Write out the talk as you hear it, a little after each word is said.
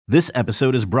This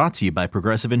episode is brought to you by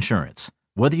Progressive Insurance.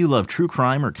 Whether you love true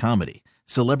crime or comedy,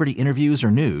 celebrity interviews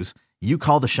or news, you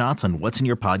call the shots on what's in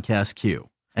your podcast queue.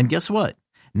 And guess what?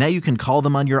 Now you can call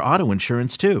them on your auto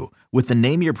insurance too with the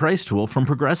Name Your Price tool from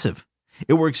Progressive.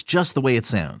 It works just the way it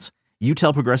sounds. You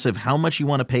tell Progressive how much you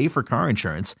want to pay for car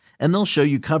insurance, and they'll show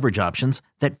you coverage options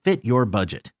that fit your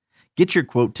budget. Get your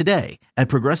quote today at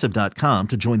Progressive.com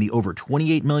to join the over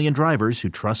 28 million drivers who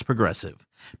trust Progressive.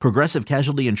 Progressive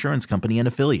Casualty Insurance Company and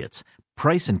Affiliates.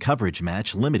 Price and coverage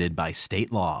match limited by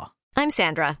state law. I'm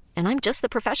Sandra, and I'm just the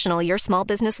professional your small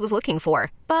business was looking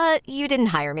for. But you didn't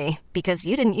hire me because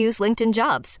you didn't use LinkedIn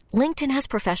Jobs. LinkedIn has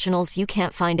professionals you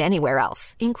can't find anywhere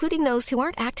else, including those who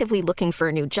aren't actively looking for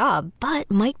a new job, but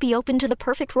might be open to the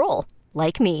perfect role,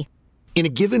 like me. In a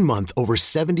given month, over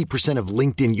 70% of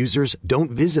LinkedIn users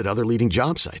don't visit other leading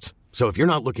job sites. So if you're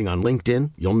not looking on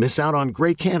LinkedIn, you'll miss out on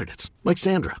great candidates like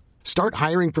Sandra. Start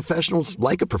hiring professionals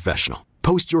like a professional.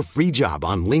 Post your free job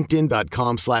on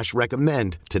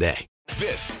linkedin.com/recommend today.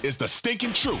 This is the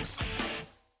Stinkin' Truth.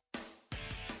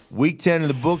 Week 10 in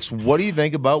the books. What do you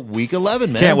think about Week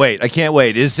 11, man? Can't wait. I can't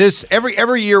wait. Is this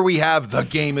every year we have the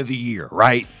game of the year,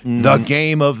 right? The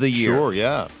game of the year. Sure,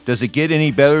 yeah. Does it get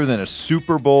any better than a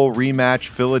Super Bowl rematch,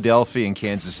 Philadelphia and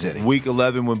Kansas City? Week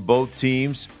 11 when both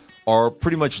teams are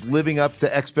pretty much living up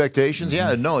to expectations.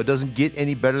 Yeah, no, it doesn't get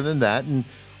any better than that. And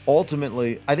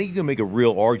ultimately, I think you can make a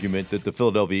real argument that the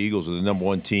Philadelphia Eagles are the number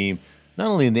one team, not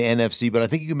only in the NFC, but I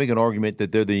think you can make an argument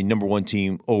that they're the number one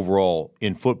team overall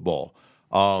in football.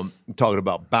 Talking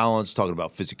about balance, talking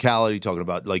about physicality, talking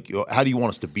about, like, how do you want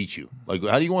us to beat you? Like,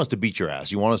 how do you want us to beat your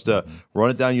ass? You want us to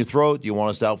run it down your throat? You want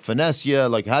us to out-finesse you?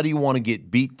 Like, how do you want to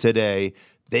get beat today?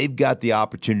 They've got the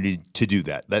opportunity to do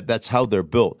that. That's how they're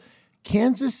built.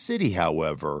 Kansas City,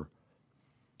 however,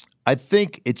 I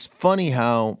think it's funny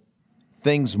how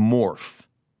things morph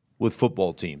with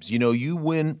football teams. You know, you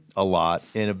win a lot,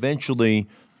 and eventually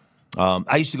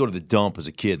I used to go to the dump as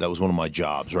a kid. That was one of my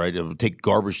jobs, right? I would take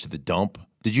garbage to the dump.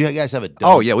 Did you guys have a dump?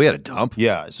 Oh, yeah, we had a dump.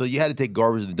 Yeah, so you had to take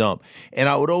garbage to the dump. And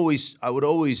I would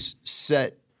always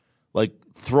set, like,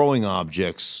 throwing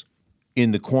objects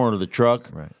in the corner of the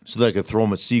truck so that I could throw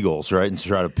them at seagulls, right? And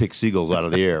try to pick seagulls out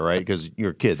of the air, right? Because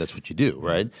you're a kid. That's what you do,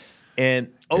 right?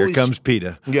 And always, here comes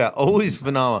PETA. Yeah, always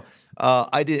phenomenal.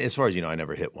 I did, as far as you know, I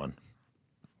never hit one.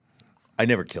 I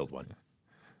never killed one.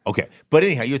 Okay, but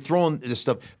anyhow, you're throwing this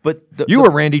stuff. But you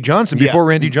were Randy Johnson before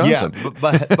Randy Johnson. Yeah,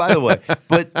 but by the way,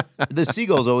 but the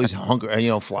seagulls always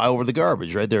fly over the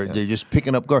garbage, right? They're just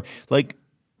picking up garbage. Like,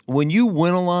 when you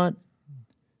win a lot,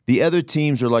 the other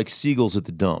teams are like seagulls at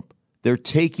the dump. They're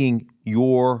taking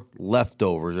your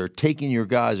leftovers. They're taking your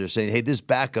guys. They're saying, "Hey, this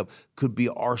backup could be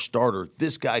our starter.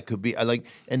 This guy could be like,"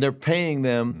 and they're paying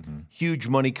them huge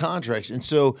money contracts, and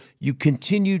so you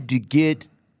continue to get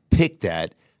picked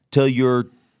at till you're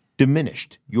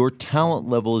diminished. Your talent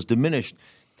level is diminished.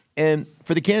 And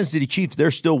for the Kansas City Chiefs, they're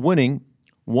still winning.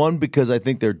 One, because I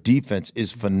think their defense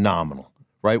is phenomenal,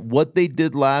 right? What they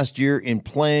did last year in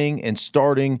playing and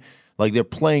starting, like, they're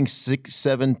playing 6,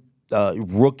 7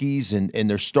 rookies and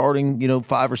they're starting,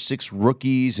 5 or 6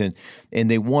 rookies and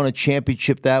they won a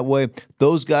championship that way.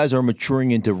 Those guys are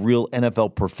maturing into real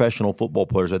NFL professional football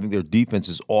players. I think their defense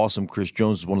is awesome. Chris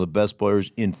Jones is one of the best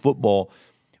players in football.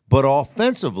 But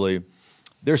offensively,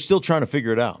 they're still trying to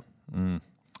figure it out. And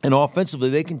offensively,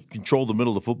 they can control the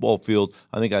middle of the football field.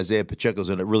 I think Isaiah Pacheco's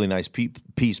in a really nice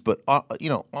piece. But,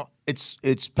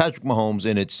 it's Patrick Mahomes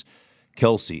and it's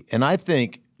Kelsey. And I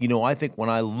think when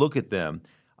I look at them,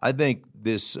 I think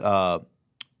this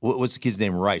what's the kid's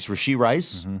name? Rashee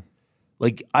Rice?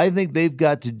 Like, I think they've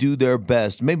got to do their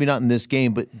best, maybe not in this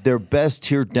game, but their best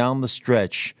here down the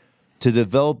stretch to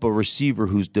develop a receiver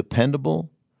who's dependable,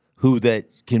 who that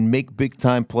can make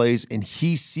big-time plays, and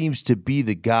he seems to be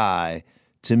the guy,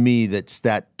 to me, that's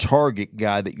that target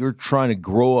guy that you're trying to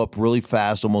grow up really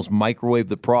fast, almost microwave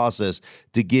the process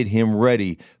to get him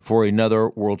ready for another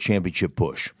world championship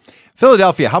push.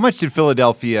 Philadelphia, how much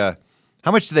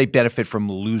did they benefit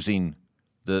from losing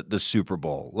the Super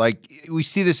Bowl? Like, we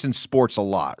see this in sports a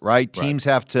lot, right? Teams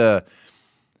have to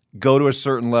go to a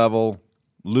certain level,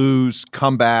 lose,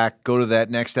 come back, go to that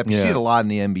next step. You see it a lot in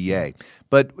the NBA.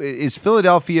 But is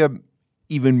Philadelphia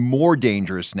even more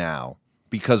dangerous now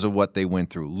because of what they went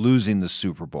through, losing the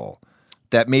Super Bowl?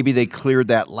 That maybe they cleared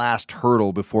that last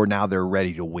hurdle before now they're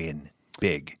ready to win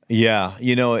big. Yeah,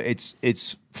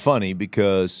 it's funny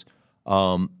because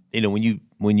when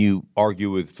you argue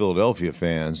with Philadelphia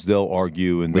fans, they'll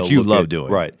argue and which you love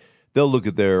doing, right? They'll look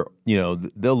at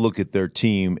their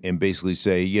team and basically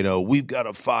say, we've got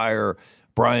to fire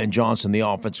Brian Johnson, the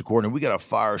offensive coordinator. We got to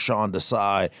fire Sean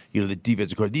Desai, the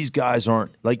defensive coordinator. These guys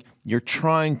aren't like you're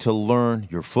trying to learn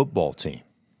your football team.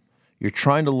 You're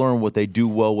trying to learn what they do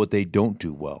well, what they don't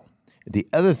do well. The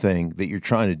other thing that you're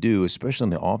trying to do, especially on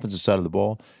the offensive side of the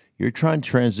ball, you're trying to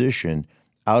transition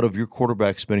out of your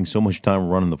quarterback spending so much time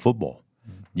running the football.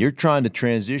 You're trying to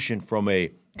transition from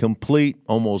a complete,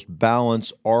 almost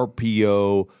balanced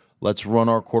RPO. Let's run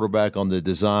our quarterback on the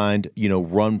designed,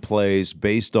 run plays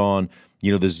based on,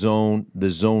 the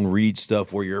zone read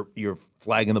stuff where you're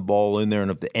flagging the ball in there, and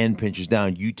if the end pinches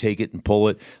down, you take it and pull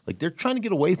it. Like they're trying to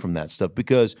get away from that stuff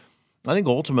because I think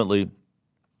ultimately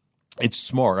it's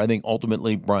smart. I think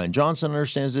ultimately Brian Johnson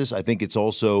understands this. I think it's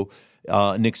also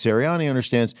Nick Sirianni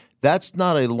understands that's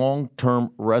not a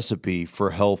long-term recipe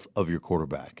for health of your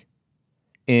quarterback.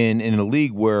 In a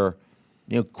league where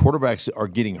quarterbacks are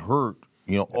getting hurt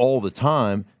all the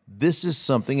time, this is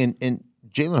something, and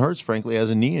Jalen Hurts, frankly, has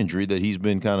a knee injury that he's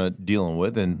been kind of dealing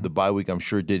with, and the bye week, I'm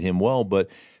sure, did him well. But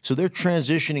so they're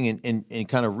transitioning and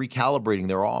kind of recalibrating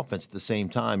their offense at the same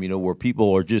time, where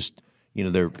people are just,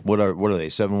 they're what are they,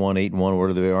 7-1, 8-1,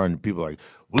 whatever they are, and people are like,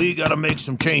 we got to make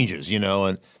some changes,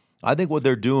 and I think what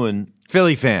they're doing,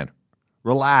 Philly fan,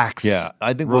 relax. Yeah,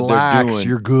 I think relax, what they're doing,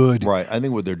 you're good. Right, I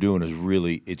think what they're doing is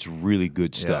really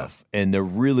good stuff, and they're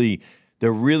really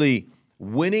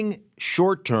winning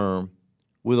short term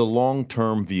with a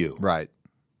long-term view. Right.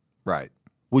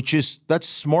 That's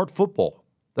smart football.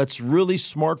 That's really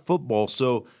smart football.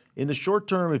 So in the short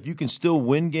term, if you can still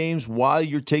win games while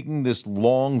you're taking this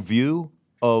long view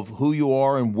of who you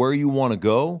are and where you want to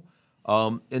go,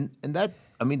 and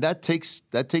that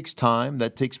takes time,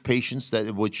 that takes patience,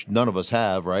 which none of us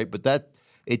have, right? But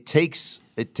it takes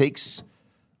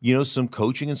some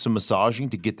coaching and some massaging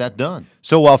to get that done.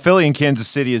 So while Philly and Kansas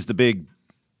City is the big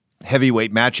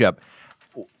heavyweight matchup,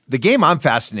 the game I'm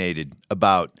fascinated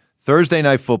about, Thursday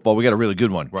Night Football, we got a really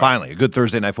good one, finally, a good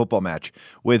Thursday Night Football match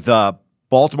with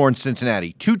Baltimore and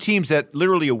Cincinnati, two teams that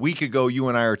literally a week ago you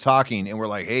and I are talking, and we're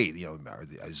like, hey,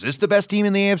 is this the best team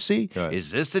in the AFC? Right.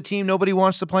 Is this the team nobody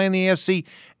wants to play in the AFC?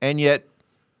 And yet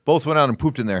both went out and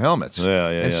pooped in their helmets.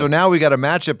 So now we got a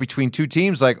matchup between two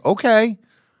teams like, okay,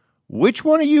 which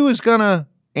one of you is going to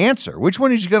answer? Which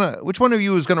one of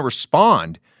you is going to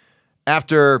respond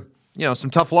after, some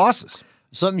tough losses?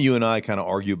 Something you and I kind of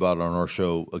argue about on our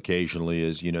show occasionally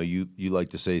is, you like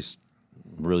to say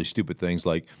really stupid things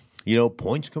like,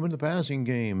 points come in the passing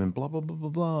game and blah, blah, blah, blah,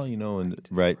 blah, and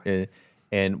right.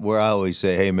 And where I always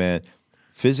say, hey, man,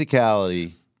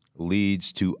 physicality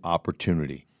leads to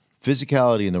opportunity.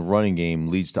 Physicality in the running game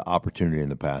leads to opportunity in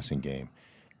the passing game.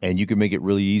 And you can make it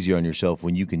really easy on yourself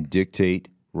when you can dictate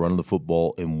running the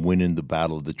football and winning the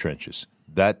battle of the trenches.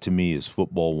 That, to me, is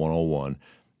football 101.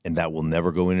 And that will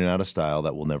never go in and out of style.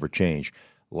 That will never change.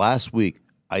 Last week,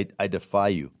 I defy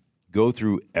you. Go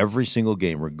through every single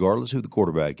game, regardless who the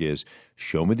quarterback is.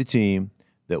 Show me the team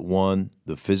that won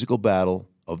the physical battle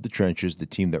of the trenches, the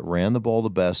team that ran the ball the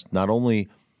best, not only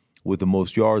with the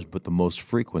most yards, but the most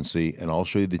frequency. And I'll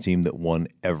show you the team that won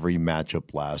every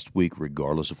matchup last week,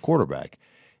 regardless of quarterback.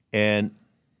 And,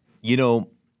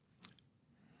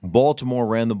 Baltimore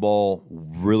ran the ball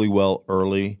really well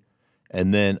early,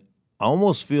 and then I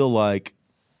almost feel like,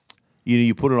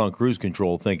 you put it on cruise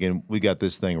control thinking we got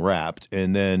this thing wrapped,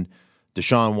 and then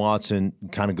Deshaun Watson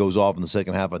kind of goes off in the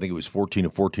second half. I think it was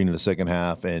 14-14 in the second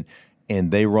half, and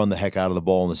they run the heck out of the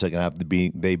ball in the second half,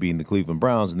 they being the Cleveland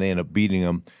Browns, and they end up beating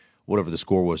them, whatever the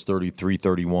score was,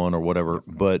 33-31 or whatever.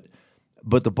 But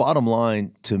the bottom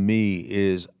line to me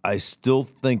is I still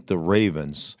think the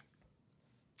Ravens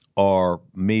are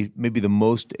maybe the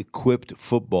most equipped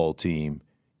football team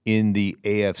in the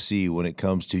AFC when it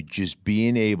comes to just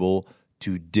being able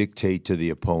to dictate to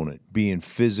the opponent, being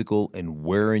physical and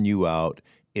wearing you out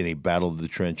in a battle of the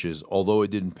trenches. Although it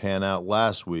didn't pan out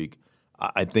last week,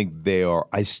 I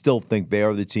still think they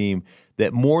are the team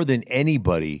that more than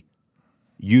anybody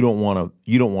you don't want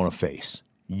to face.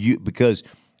 Because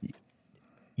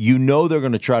they're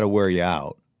going to try to wear you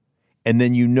out. And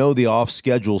then the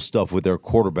off-schedule stuff with their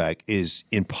quarterback is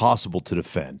impossible to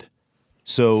defend.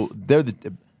 So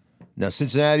now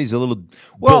Cincinnati's built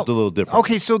a little different.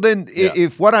 Okay, so then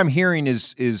if what I'm hearing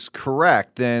is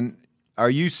correct, then are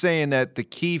you saying that the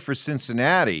key for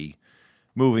Cincinnati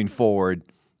moving forward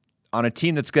on a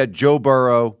team that's got Joe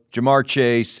Burrow, Jamar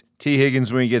Chase, T.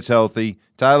 Higgins when he gets healthy,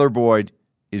 Tyler Boyd,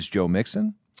 is Joe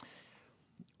Mixon?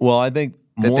 Well, I think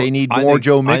they need more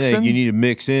Joe Mixon. I think you need to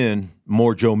mix in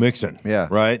more Joe Mixon. Yeah.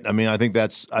 Right? I mean, I think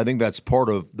that's part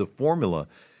of the formula.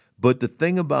 But the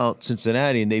thing about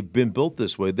Cincinnati, and they've been built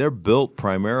this way, they're built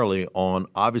primarily on,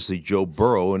 obviously, Joe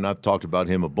Burrow, and I've talked about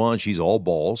him a bunch. He's all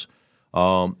balls.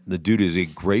 The dude is a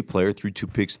great player. Threw 2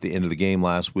 picks at the end of the game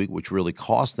last week, which really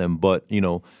cost them, but,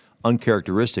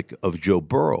 uncharacteristic of Joe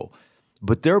Burrow.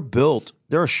 But they're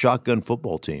a shotgun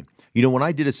football team. When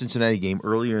I did a Cincinnati game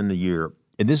earlier in the year,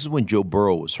 and this is when Joe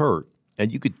Burrow was hurt,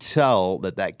 and you could tell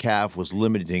that calf was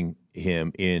limiting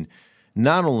him in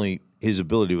not only his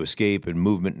ability to escape and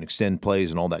movement and extend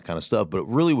plays and all that kind of stuff, but it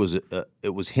really was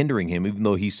it was hindering him, even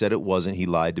though he said it wasn't. He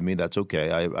lied to me. That's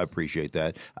okay. I appreciate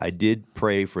that. I did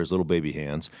pray for his little baby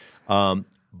hands.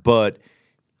 But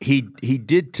he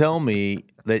did tell me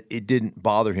that it didn't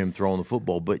bother him throwing the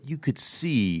football, but you could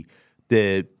see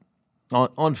that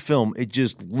on film it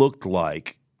just looked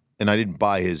like, and I didn't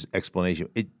buy his explanation,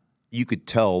 you could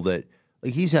tell that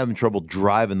he's having trouble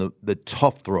driving the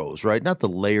tough throws, right? Not the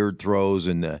layered throws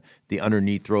and the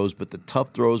underneath throws, but the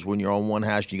tough throws when you're on one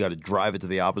hash, you got to drive it to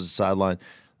the opposite sideline.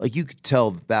 You could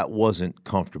tell that wasn't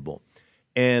comfortable.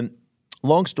 And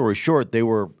long story short, they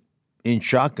were in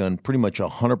shotgun pretty much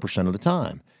 100% of the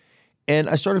time. And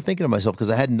I started thinking to myself, because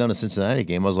I hadn't done a Cincinnati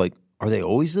game, I was like, are they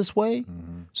always this way?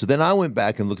 Mm-hmm. So then I went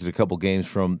back and looked at a couple games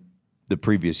from the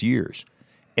previous years.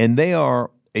 And they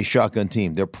are a shotgun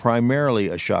team. They're primarily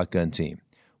a shotgun team.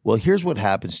 Well, here's what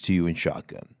happens to you in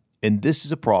shotgun. And this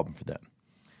is a problem for them.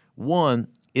 One,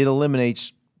 it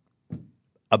eliminates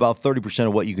about 30%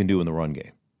 of what you can do in the run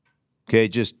game. Okay, it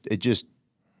just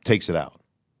takes it out.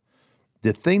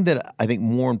 The thing that I think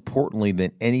more importantly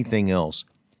than anything else,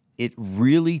 it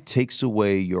really takes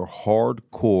away your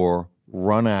hardcore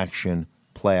run action,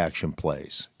 play action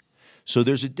plays. So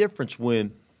there's a difference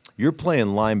when you're playing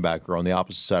linebacker on the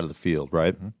opposite side of the field,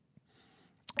 right? Mm-hmm.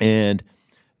 And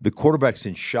the quarterback's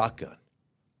in shotgun,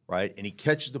 right? And he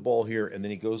catches the ball here, and then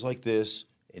he goes like this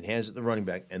and hands it to the running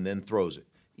back and then throws it.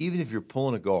 Even if you're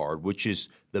pulling a guard, which is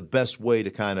the best way to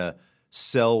kind of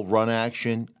sell run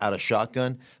action out of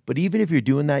shotgun. But even if you're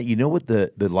doing that, you know what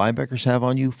the linebackers have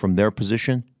on you from their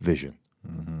position? Vision.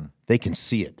 Mm-hmm. They can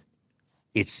see it.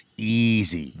 It's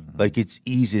easy. Mm-hmm. It's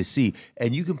easy to see.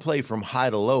 And you can play from high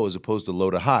to low as opposed to low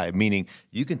to high, meaning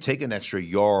you can take an extra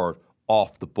yard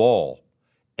off the ball.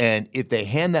 And if they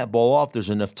hand that ball off, there's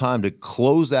enough time to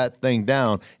close that thing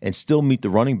down and still meet the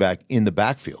running back in the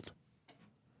backfield.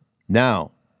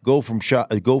 Now, go from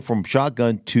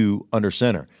shotgun to under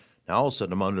center. Now, all of a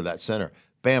sudden, I'm under that center.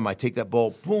 Bam, I take that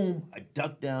ball, boom, I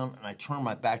duck down, and I turn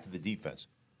my back to the defense.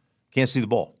 Can't see the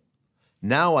ball.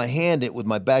 Now I hand it with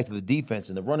my back to the defense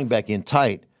and the running back in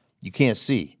tight, you can't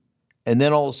see. And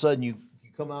then all of a sudden, you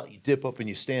come out, you dip up, and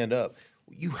you stand up.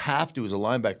 You have to, as a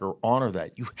linebacker, honor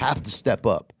that. You have to step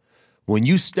up. When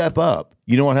you step up,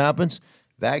 you know what happens?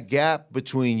 That gap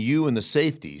between you and the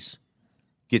safeties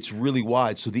gets really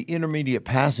wide. So the intermediate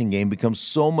passing game becomes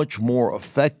so much more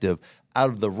effective out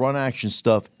of the run action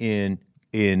stuff in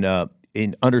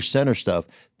under center stuff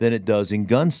than it does in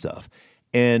gun stuff.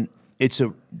 And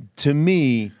to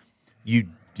me, you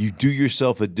do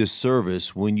yourself a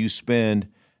disservice when you spend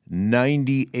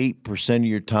 98% of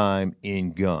your time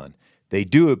in gun. They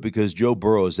do it because Joe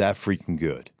Burrow is that freaking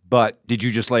good. But did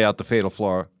you just lay out the fatal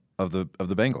flaw of the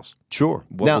Bengals? Sure.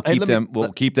 What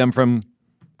will keep them from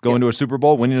going to a Super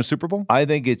Bowl, winning a Super Bowl? I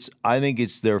think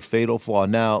it's their fatal flaw.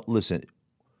 Now, listen,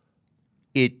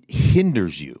 it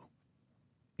hinders you,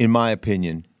 in my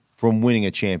opinion, from winning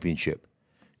a championship.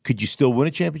 Could you still win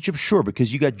a championship? Sure,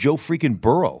 because you got Joe freaking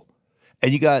Burrow,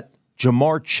 and you got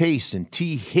Jamar Chase and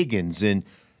T. Higgins and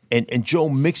Joe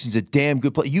Mixon's a damn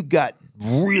good player. You got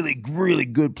really, really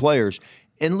good players.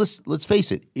 And let's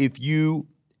face it, if you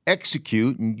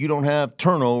execute and you don't have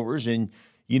turnovers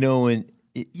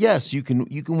yes, you can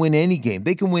win any game.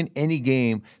 They can win any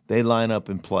game they line up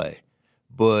and play.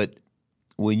 But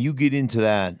when you get into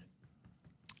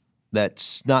that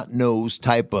snot-nosed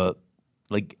type of,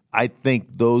 I think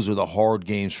those are the hard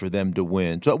games for them to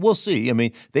win. So we'll see. I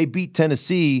mean, they beat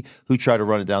Tennessee, who tried to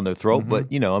run it down their throat.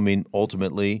 Mm-hmm. But,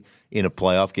 ultimately, in a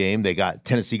playoff game,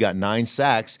 Tennessee got 9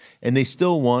 sacks, and they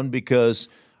still won because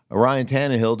Ryan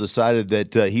Tannehill decided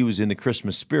that he was in the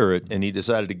Christmas spirit, and he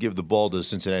decided to give the ball to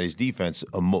Cincinnati's defense,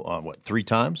 3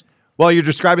 times? Well, you're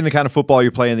describing the kind of football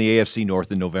you play in the AFC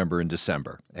North in November and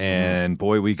December. And,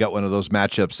 boy, we got one of those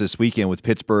matchups this weekend with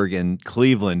Pittsburgh and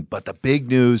Cleveland. But the big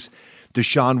news,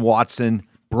 Deshaun Watson,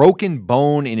 broken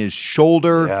bone in his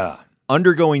shoulder,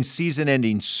 undergoing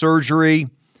season-ending surgery.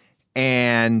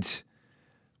 And,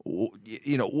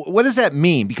 what does that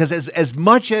mean? Because as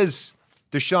much as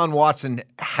Deshaun Watson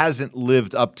hasn't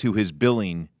lived up to his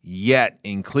billing yet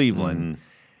in Cleveland,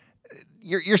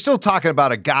 you're still talking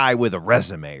about a guy with a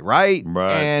resume, right?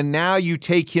 Right. And now you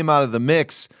take him out of the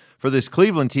mix for this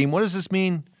Cleveland team. What does this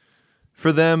mean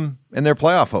for them and their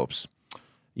playoff hopes?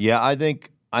 Yeah, I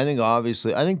think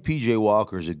obviously, I think P.J.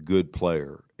 Walker is a good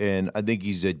player, and I think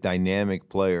he's a dynamic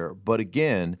player. But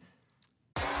again,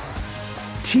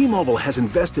 T-Mobile has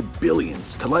invested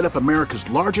billions to light up America's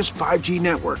largest 5G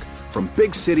network, from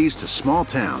big cities to small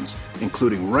towns,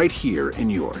 including right here in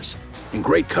yours. And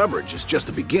great coverage is just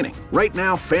the beginning. Right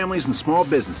now, families and small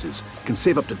businesses can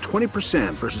save up to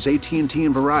 20% versus AT&T and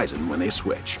Verizon when they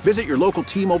switch. Visit your local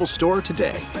T-Mobile store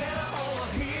today.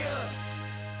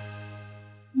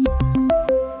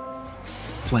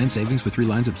 Plan savings with 3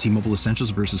 lines of T-Mobile Essentials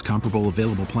versus comparable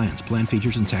available plans. Plan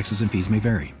features and taxes and fees may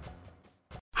vary.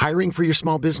 Hiring for your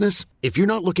small business? If you're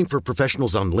not looking for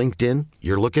professionals on LinkedIn,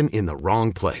 you're looking in the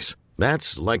wrong place.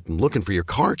 That's like looking for your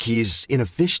car keys in a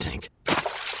fish tank.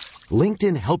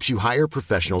 LinkedIn helps you hire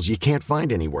professionals you can't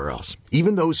find anywhere else,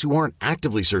 even those who aren't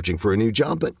actively searching for a new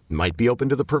job but might be open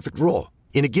to the perfect role.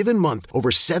 In a given month, over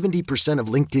 70% of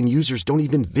LinkedIn users don't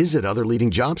even visit other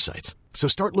leading job sites. So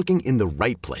start looking in the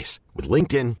right place. With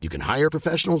LinkedIn, you can hire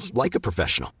professionals like a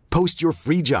professional. Post your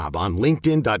free job on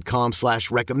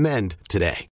linkedin.com/recommend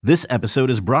today. This episode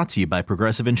is brought to you by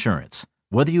Progressive Insurance.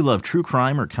 Whether you love true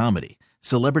crime or comedy,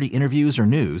 celebrity interviews or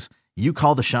news, you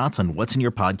call the shots on what's in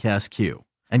your podcast queue.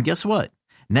 And guess what?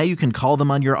 Now you can call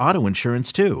them on your auto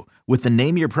insurance too, with the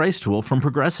Name Your Price tool from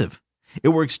Progressive. It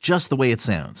works just the way it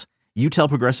sounds. You tell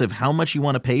Progressive how much you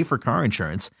want to pay for car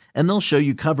insurance, and they'll show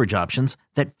you coverage options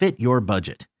that fit your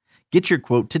budget. Get your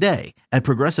quote today at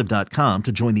Progressive.com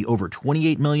to join the over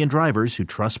 28 million drivers who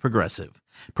trust Progressive.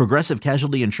 Progressive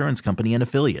Casualty Insurance Company and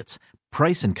Affiliates.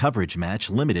 Price and coverage match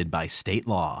limited by state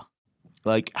law.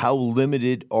 like, how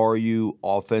limited are you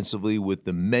offensively with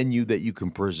the menu that you can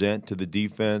present to the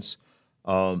defense?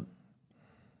 How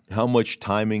much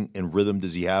timing and rhythm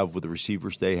does he have with the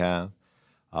receivers they have?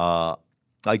 It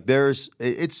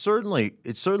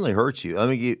certainly hurts you. I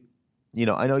mean,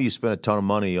 I know you spent a ton of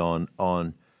money on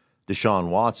Deshaun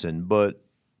Watson, but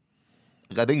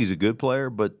I think he's a good player.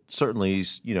 But certainly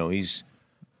he's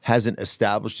hasn't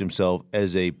established himself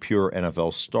as a pure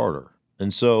NFL starter,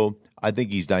 and so I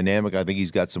think he's dynamic. I think he's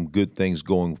got some good things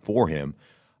going for him.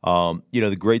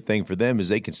 The great thing for them is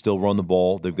they can still run the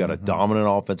ball. They've got a dominant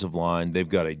offensive line. They've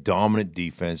got a dominant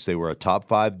defense. They were a top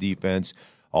 5 defense,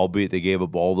 albeit they gave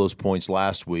up all those points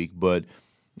last week. But,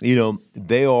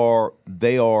 they are,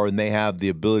 and they have the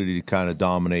ability to kind of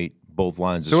dominate both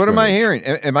lines of scrimmage. So what am I hearing?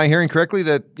 Am I hearing correctly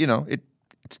that,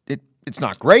 it's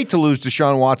not great to lose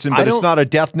Deshaun Watson, but it's not a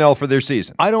death knell for their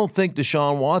season? I don't think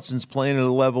Deshaun Watson's playing at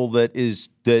a level that is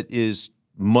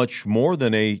much more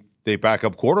than a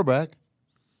backup quarterback.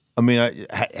 I mean,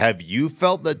 have you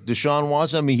felt that Deshaun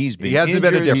Watson? I mean, he hasn't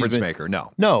been a difference maker.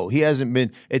 No, he hasn't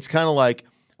been. It's kind of like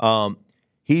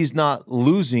he's not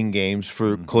losing games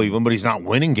for Cleveland, but he's not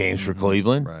winning games for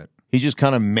Cleveland. Right. He's just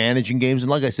kind of managing games.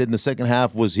 And like I said, in the second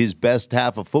half was his best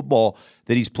half of football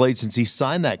that he's played since he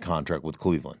signed that contract with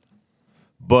Cleveland.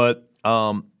 But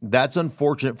that's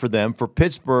unfortunate for them. For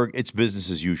Pittsburgh, it's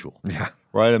business as usual. Yeah.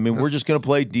 Right? I mean, we're just going to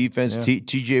play defense. Yeah.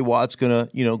 TJ Watt's going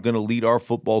to lead our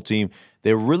football team.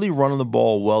 They're really running the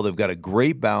ball well. They've got a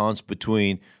great balance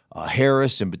between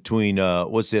Harris and between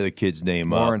what's the other kid's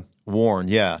name? Warren,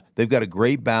 yeah. They've got a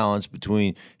great balance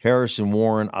between Harris and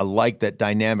Warren. I like that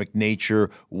dynamic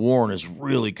nature. Warren is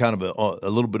really kind of a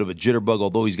little bit of a jitterbug,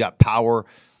 although he's got power.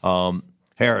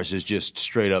 Harris is just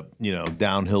straight up,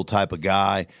 downhill type of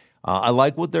guy. I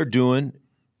like what they're doing.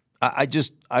 I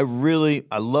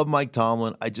love Mike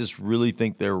Tomlin. I just really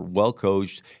think they're well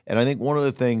coached. And I think one of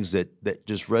the things that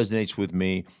just resonates with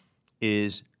me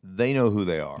is they know who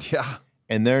they are. Yeah.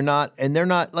 And they're not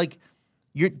like,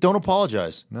 don't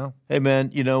apologize. No. Hey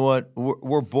man, you know what?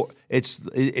 We're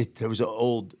there was an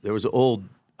old,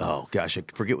 oh gosh, I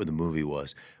forget what the movie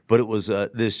was, but it was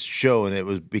this show, and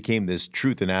it became this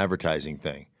truth in advertising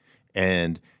thing.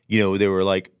 And they were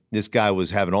like, this guy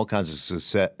was having all kinds of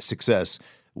success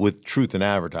with truth in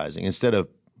advertising. Instead of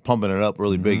pumping it up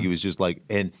really big, he was just like,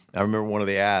 and I remember one of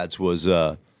the ads was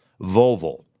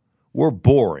Volvo. We're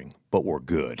boring, but we're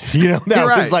good. That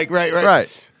was like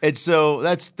right. And so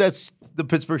that's the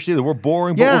Pittsburgh Steelers. We're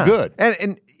boring, but we're good.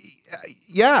 And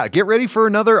get ready for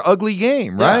another ugly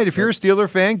game, right? Yeah, if you're a Steeler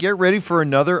fan, get ready for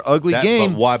another ugly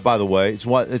game. But why? By the way,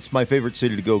 it's my favorite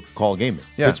city to go call a game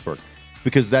in, Pittsburgh,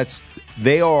 because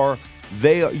they are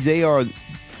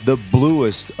the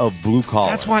bluest of blue collar.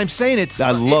 That's why I'm saying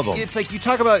I love them. It's like you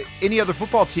talk about any other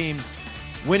football team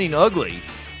winning ugly,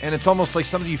 and it's almost like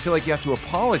something you feel like you have to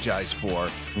apologize for.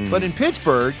 But in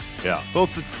Pittsburgh,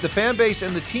 both the fan base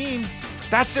and the team,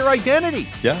 that's their identity.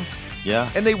 Yeah.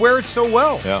 And they wear it so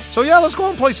well. Yeah. So let's go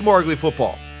and play some more ugly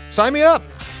football. Sign me up.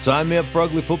 Sign me up for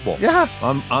ugly football. Yeah.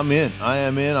 I'm in. I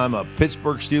am in. I'm a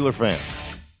Pittsburgh Steeler fan.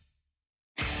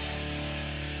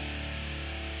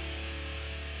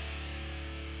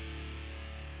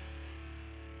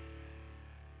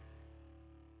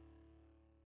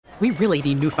 We really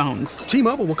need new phones.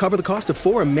 T-Mobile will cover the cost of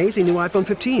 4 amazing new iPhone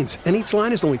 15s, and each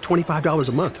line is only $25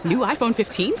 a month. New iPhone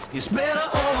 15s? It's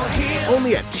better over here.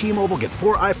 Only at T-Mobile, get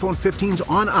 4 iPhone 15s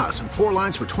on us and 4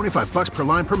 lines for $25 per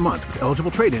line per month with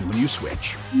eligible trade-in when you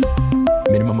switch.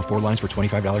 Minimum of 4 lines for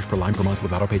 $25 per line per month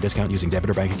with autopay discount using debit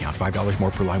or bank account. $5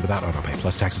 more per line without autopay,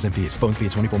 plus taxes and fees. Phone fee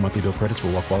at 24 monthly bill credits for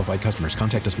well-qualified customers.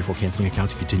 Contact us before canceling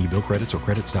account to continue bill credits or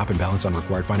credit stop and balance on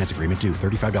required finance agreement due.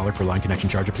 $35 per line connection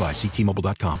charge applies. See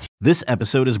T-Mobile.com. This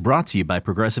episode is brought to you by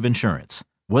Progressive Insurance.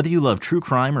 Whether you love true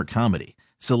crime or comedy,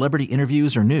 celebrity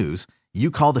interviews or news, you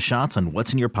call the shots on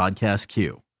what's in your podcast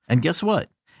queue. And guess what?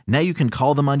 Now you can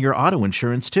call them on your auto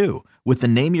insurance too with the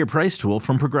Name Your Price tool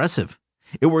from Progressive.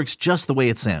 It works just the way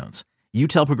it sounds. You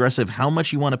tell Progressive how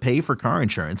much you want to pay for car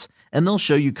insurance, and they'll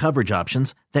show you coverage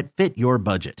options that fit your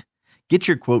budget. Get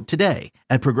your quote today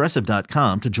at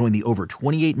Progressive.com to join the over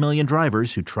 28 million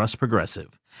drivers who trust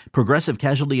Progressive. Progressive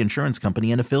Casualty Insurance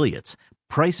Company and Affiliates.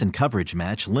 Price and coverage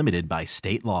match limited by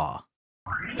state law.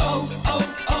 O'Reilly.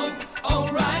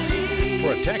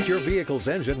 Protect your vehicle's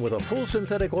engine with a full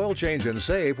synthetic oil change and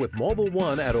save with Mobile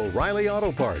One at O'Reilly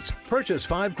Auto Parts. Purchase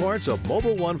 5 quarts of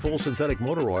Mobile One full synthetic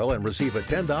motor oil and receive a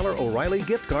 $10 O'Reilly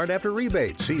gift card after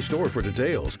rebate. See store for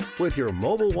details. With your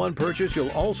Mobile One purchase,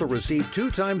 you'll also receive 2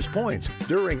 times points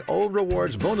during O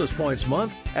Rewards Bonus Points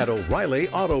Month at O'Reilly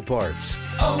Auto Parts.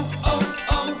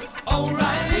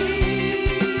 O'Reilly.